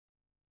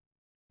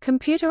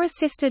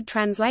Computer-assisted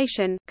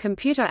translation,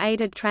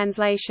 computer-aided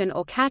translation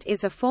or CAT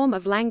is a form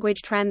of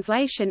language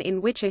translation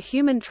in which a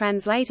human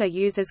translator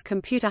uses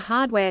computer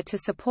hardware to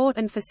support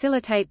and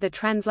facilitate the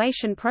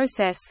translation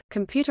process.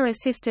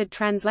 Computer-assisted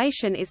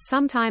translation is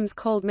sometimes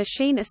called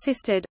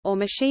machine-assisted, or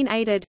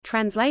machine-aided,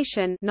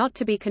 translation, not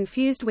to be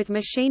confused with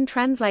machine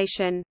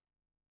translation.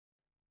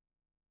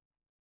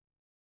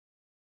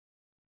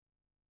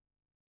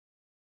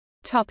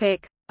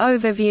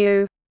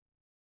 Overview.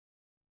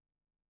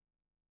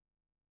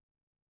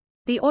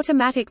 The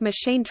automatic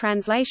machine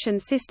translation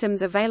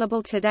systems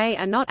available today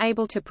are not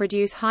able to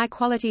produce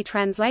high-quality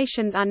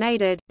translations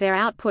unaided. Their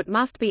output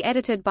must be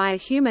edited by a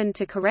human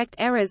to correct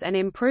errors and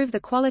improve the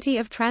quality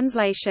of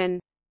translation.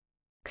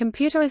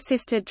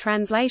 Computer-assisted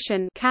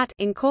translation (CAT)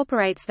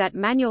 incorporates that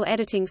manual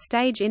editing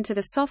stage into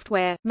the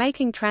software,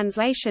 making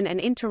translation an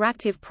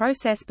interactive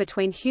process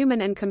between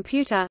human and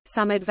computer.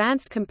 Some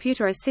advanced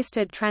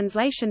computer-assisted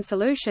translation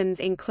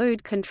solutions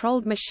include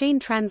controlled machine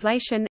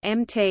translation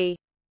 (MT).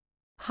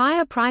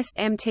 Higher-priced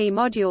MT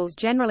modules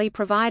generally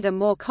provide a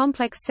more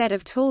complex set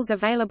of tools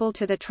available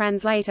to the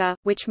translator,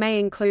 which may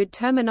include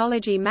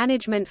terminology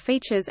management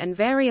features and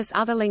various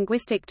other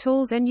linguistic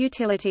tools and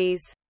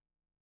utilities.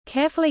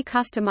 Carefully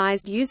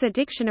customized user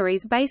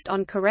dictionaries based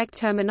on correct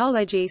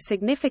terminology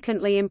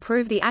significantly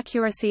improve the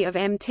accuracy of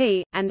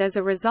MT, and as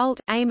a result,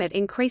 aim at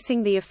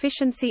increasing the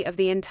efficiency of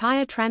the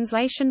entire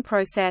translation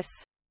process.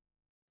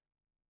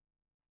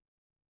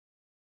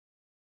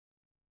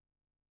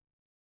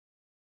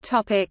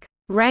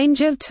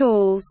 Range of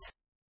tools.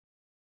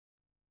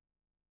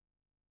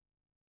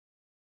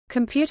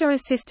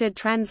 Computer-assisted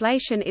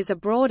translation is a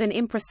broad and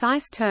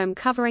imprecise term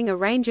covering a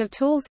range of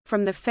tools,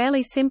 from the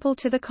fairly simple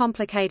to the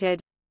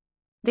complicated.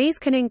 These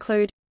can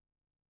include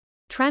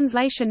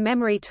translation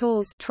memory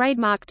tools,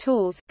 trademark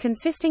tools,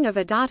 consisting of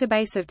a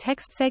database of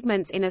text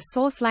segments in a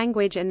source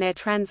language and their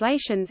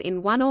translations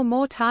in one or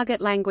more target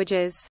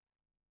languages.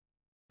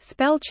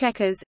 Spell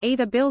checkers,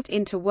 either built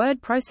into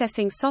word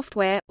processing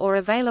software, or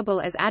available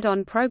as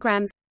add-on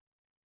programs.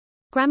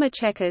 Grammar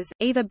checkers,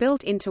 either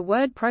built into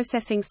word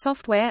processing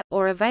software,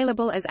 or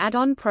available as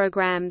add-on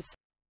programs.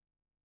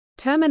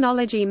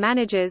 Terminology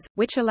managers,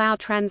 which allow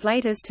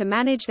translators to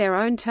manage their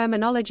own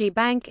terminology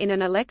bank in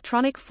an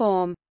electronic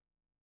form.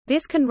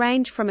 This can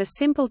range from a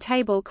simple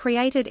table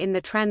created in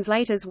the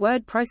translator's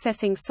word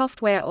processing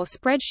software or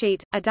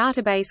spreadsheet, a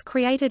database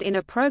created in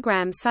a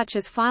program such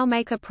as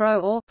FileMaker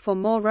Pro, or, for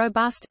more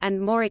robust and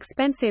more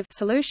expensive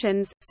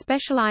solutions,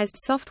 specialized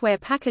software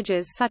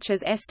packages such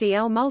as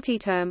SDL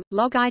Multiterm,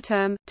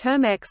 LogIterm,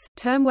 Termex,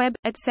 Termweb,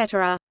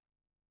 etc.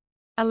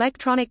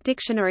 Electronic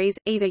dictionaries,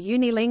 either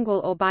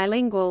unilingual or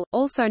bilingual,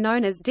 also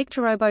known as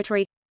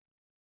dictorobotory.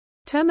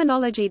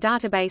 Terminology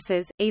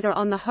databases, either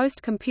on the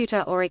host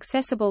computer or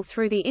accessible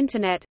through the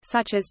Internet,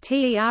 such as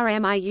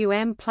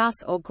TERMIUM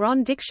Plus or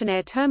Grand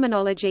Dictionnaire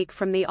terminologique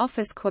from the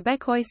Office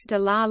québécois de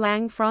la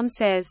langue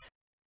française.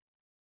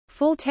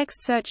 Full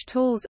text search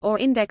tools or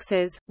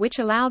indexes, which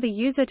allow the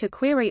user to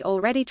query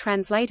already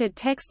translated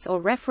texts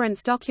or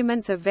reference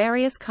documents of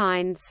various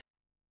kinds.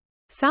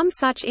 Some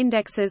such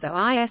indexes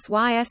are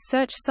ISYS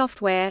Search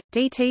Software,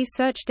 DT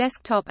Search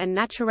Desktop and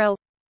Naturel.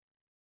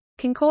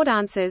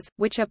 Concordances,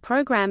 which are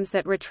programs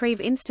that retrieve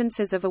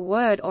instances of a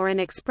word or an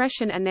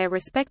expression and their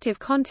respective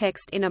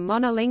context in a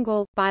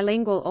monolingual,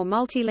 bilingual or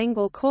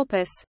multilingual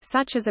corpus,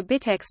 such as a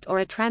bittext or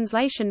a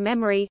translation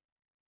memory.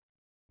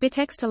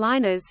 Bittext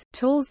aligners,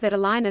 tools that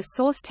align a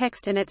source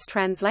text and its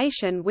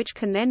translation which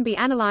can then be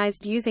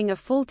analyzed using a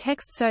full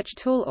text search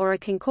tool or a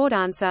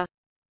concordancer.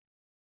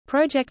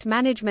 Project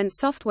management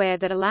software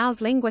that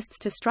allows linguists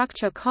to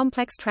structure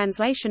complex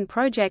translation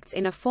projects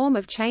in a form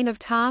of chain of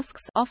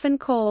tasks, often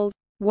called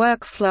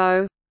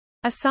workflow,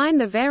 assign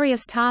the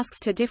various tasks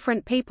to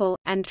different people,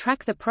 and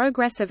track the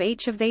progress of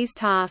each of these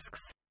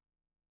tasks.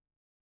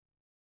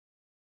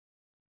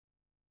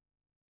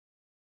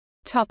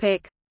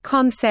 Topic: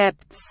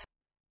 Concepts.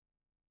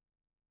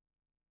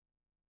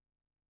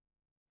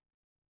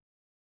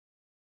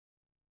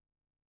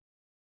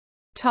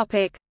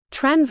 Topic: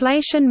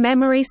 Translation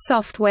memory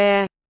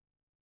software.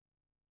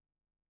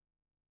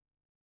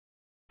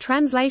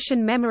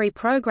 Translation memory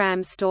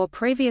programs store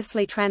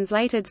previously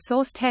translated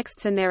source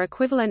texts and their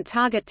equivalent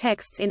target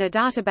texts in a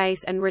database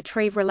and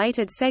retrieve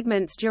related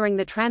segments during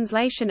the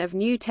translation of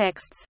new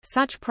texts.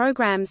 Such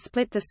programs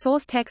split the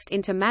source text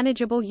into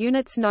manageable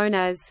units known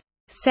as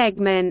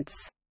segments.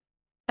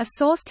 A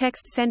source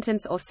text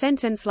sentence or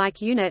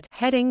sentence-like unit,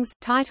 headings,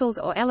 titles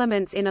or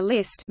elements in a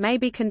list, may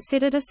be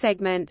considered a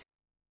segment.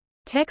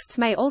 Texts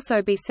may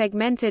also be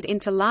segmented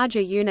into larger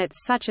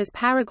units such as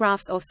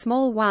paragraphs or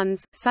small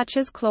ones, such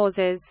as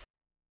clauses.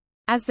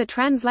 As the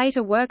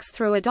translator works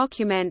through a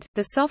document,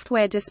 the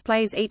software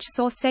displays each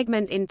source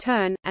segment in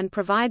turn, and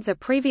provides a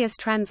previous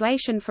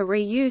translation for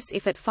reuse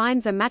if it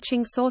finds a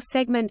matching source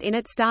segment in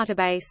its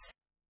database.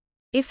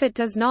 If it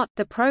does not,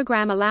 the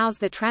program allows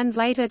the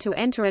translator to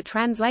enter a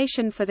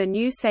translation for the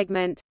new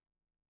segment.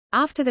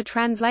 After the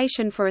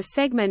translation for a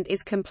segment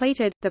is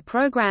completed, the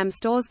program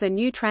stores the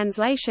new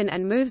translation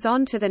and moves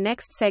on to the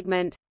next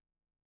segment.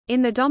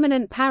 In the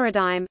dominant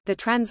paradigm, the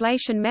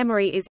translation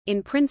memory is,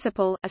 in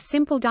principle, a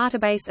simple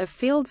database of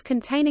fields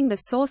containing the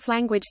source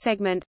language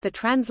segment, the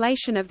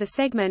translation of the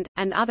segment,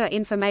 and other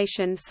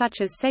information such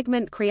as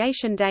segment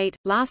creation date,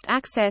 last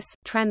access,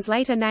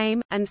 translator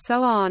name, and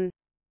so on.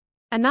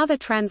 Another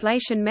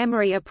translation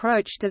memory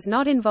approach does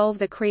not involve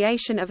the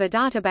creation of a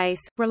database,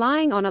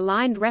 relying on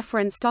aligned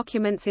reference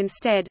documents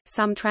instead.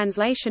 Some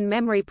translation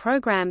memory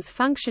programs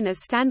function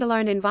as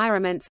standalone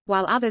environments,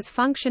 while others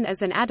function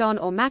as an add-on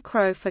or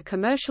macro for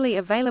commercially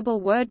available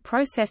word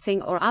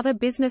processing or other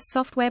business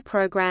software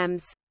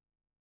programs.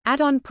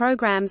 Add-on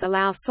programs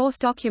allow source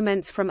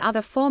documents from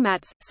other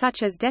formats,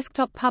 such as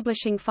desktop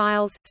publishing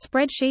files,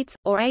 spreadsheets,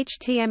 or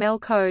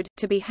HTML code,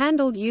 to be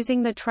handled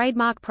using the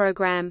trademark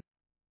program.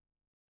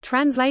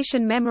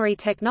 Translation memory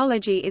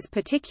technology is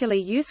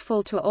particularly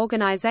useful to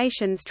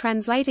organizations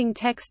translating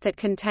text that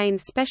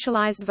contains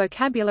specialized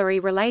vocabulary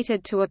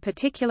related to a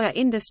particular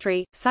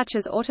industry, such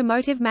as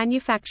automotive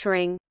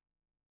manufacturing.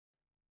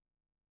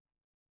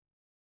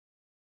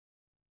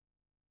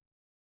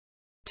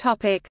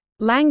 Topic: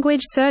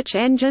 Language search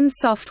engine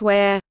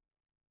software.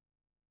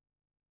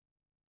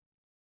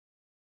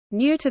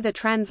 New to the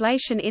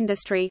translation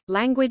industry,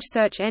 language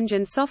search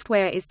engine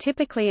software is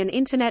typically an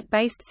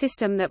Internet-based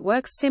system that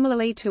works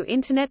similarly to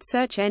Internet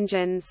search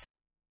engines.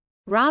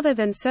 Rather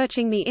than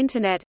searching the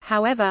Internet,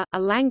 however,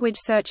 a language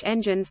search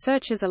engine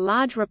searches a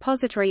large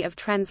repository of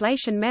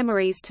translation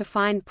memories to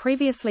find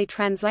previously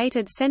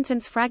translated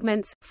sentence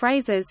fragments,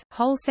 phrases,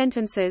 whole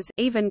sentences,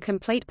 even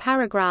complete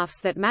paragraphs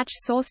that match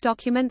source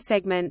document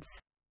segments.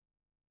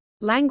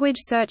 Language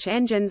search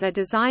engines are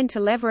designed to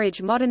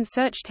leverage modern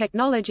search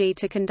technology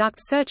to conduct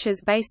searches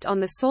based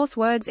on the source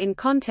words in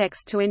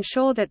context to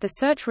ensure that the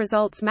search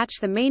results match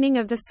the meaning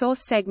of the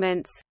source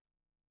segments.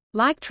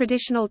 Like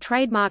traditional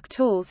trademark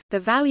tools, the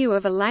value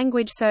of a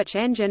language search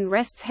engine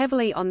rests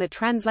heavily on the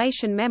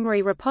translation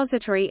memory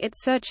repository it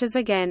searches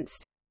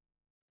against.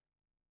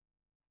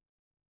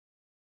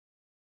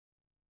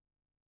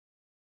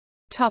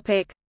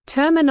 Topic: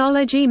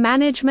 Terminology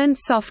management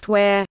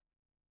software.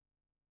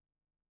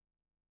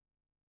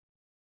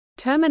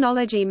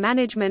 Terminology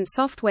management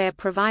software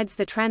provides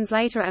the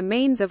translator a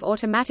means of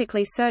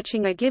automatically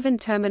searching a given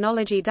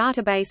terminology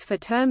database for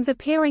terms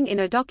appearing in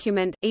a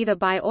document, either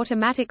by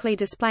automatically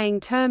displaying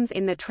terms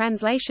in the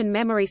translation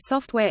memory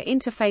software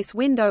interface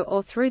window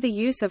or through the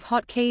use of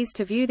hotkeys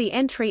to view the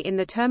entry in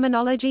the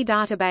terminology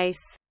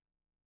database.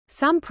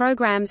 Some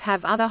programs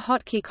have other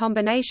hotkey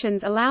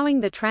combinations allowing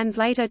the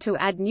translator to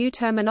add new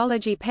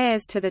terminology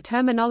pairs to the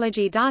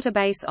terminology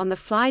database on the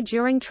fly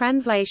during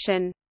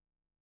translation.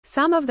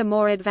 Some of the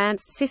more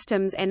advanced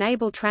systems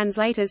enable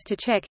translators to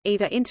check,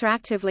 either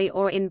interactively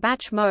or in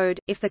batch mode,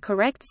 if the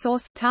correct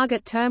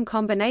source-target term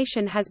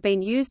combination has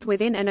been used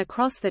within and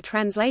across the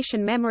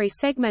translation memory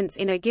segments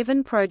in a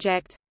given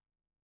project.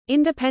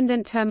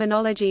 Independent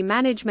terminology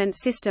management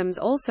systems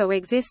also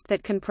exist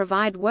that can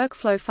provide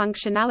workflow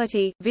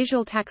functionality,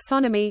 visual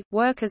taxonomy,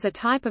 work as a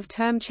type of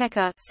term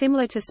checker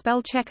similar to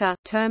spell checker,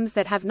 terms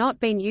that have not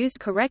been used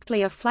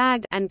correctly are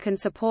flagged, and can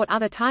support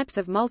other types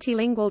of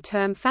multilingual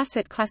term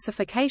facet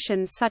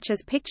classifications such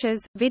as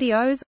pictures,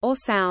 videos, or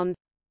sound.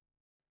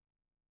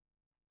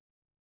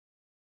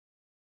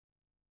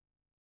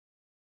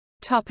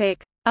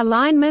 Topic: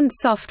 Alignment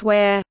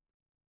software.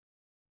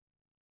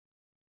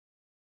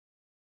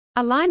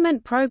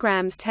 Alignment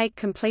programs take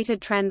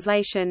completed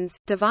translations,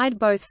 divide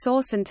both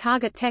source and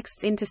target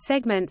texts into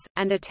segments,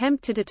 and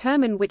attempt to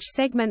determine which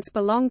segments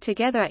belong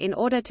together in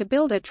order to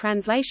build a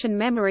translation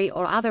memory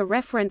or other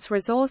reference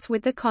resource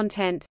with the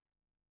content.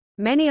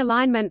 Many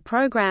alignment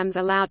programs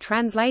allow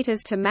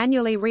translators to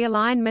manually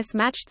realign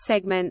mismatched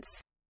segments.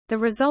 The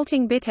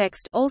resulting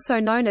bittext,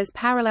 also known as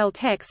parallel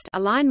text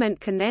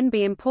alignment, can then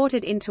be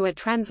imported into a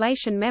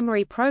translation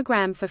memory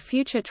program for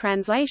future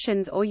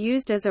translations or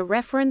used as a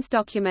reference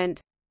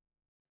document.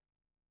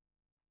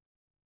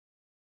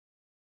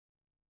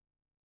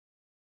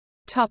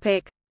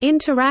 Topic: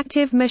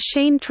 Interactive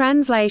machine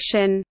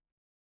translation.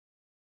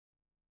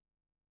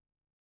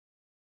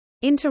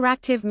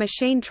 Interactive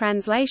machine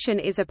translation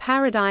is a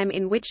paradigm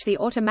in which the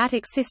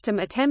automatic system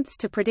attempts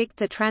to predict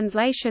the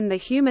translation the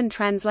human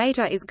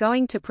translator is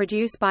going to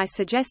produce by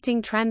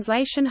suggesting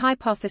translation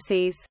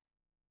hypotheses.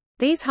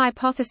 These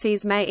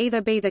hypotheses may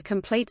either be the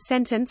complete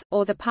sentence,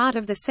 or the part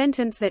of the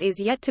sentence that is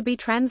yet to be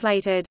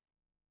translated.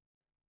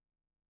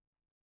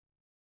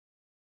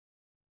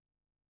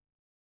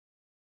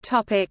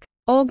 Topic: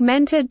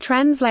 Augmented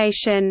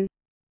translation.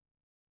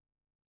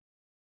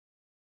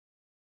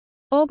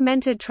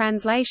 Augmented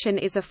translation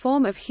is a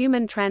form of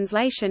human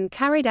translation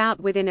carried out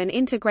within an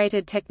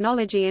integrated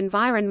technology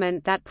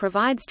environment that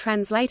provides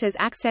translators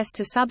access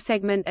to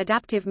subsegment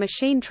adaptive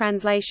machine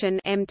translation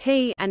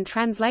 (MT) and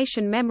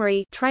translation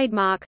memory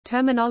 (trademark,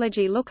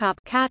 terminology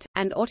lookup (CAT),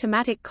 and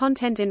automatic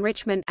content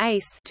enrichment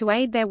 (ACE) to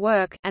aid their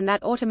work, and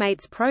that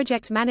automates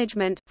project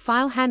management,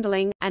 file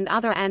handling, and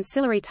other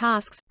ancillary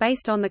tasks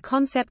based on the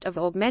concept of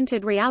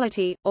augmented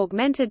reality.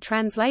 Augmented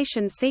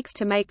translation seeks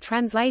to make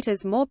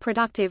translators more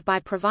productive by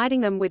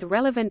providing them with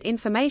relevant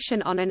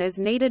information on an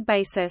as-needed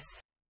basis.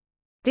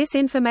 This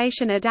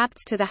information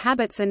adapts to the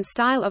habits and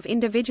style of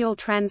individual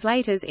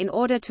translators in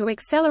order to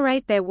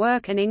accelerate their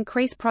work and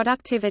increase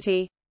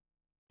productivity.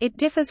 It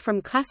differs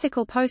from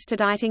classical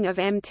postediting of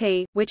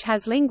MT, which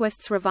has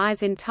linguists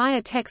revise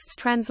entire texts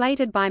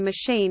translated by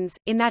machines,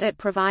 in that it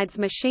provides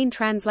machine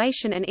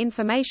translation and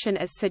information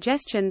as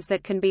suggestions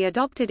that can be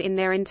adopted in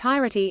their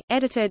entirety,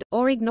 edited,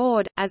 or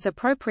ignored, as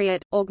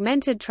appropriate.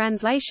 Augmented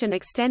translation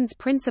extends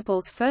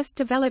principles first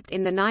developed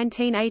in the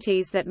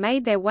 1980s that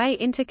made their way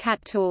into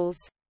CAT tools.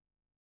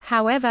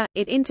 However,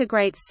 it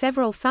integrates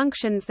several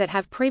functions that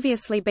have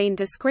previously been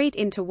discrete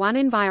into one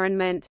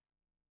environment.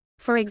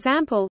 For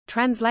example,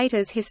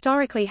 translators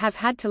historically have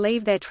had to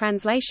leave their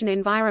translation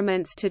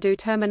environments to do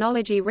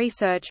terminology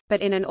research,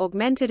 but in an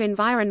augmented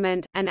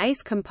environment, an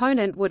ACE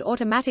component would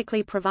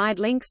automatically provide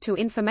links to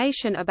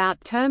information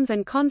about terms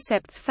and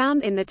concepts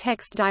found in the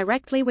text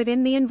directly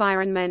within the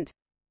environment.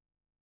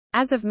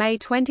 As of May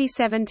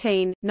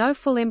 2017, no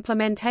full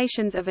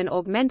implementations of an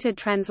augmented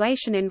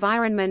translation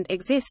environment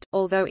exist,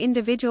 although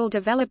individual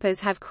developers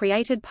have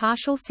created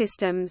partial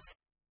systems.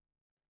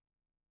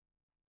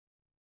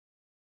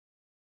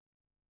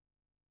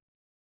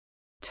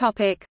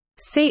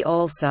 See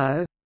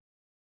also: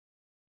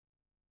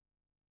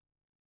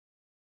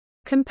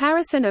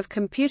 Comparison of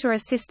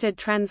computer-assisted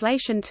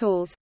translation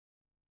tools,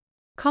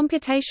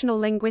 Computational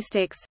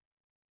linguistics,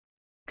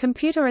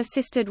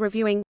 Computer-assisted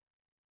reviewing,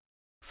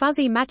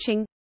 Fuzzy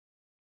matching,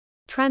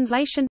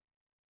 Translation,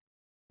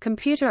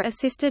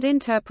 Computer-assisted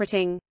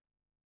interpreting.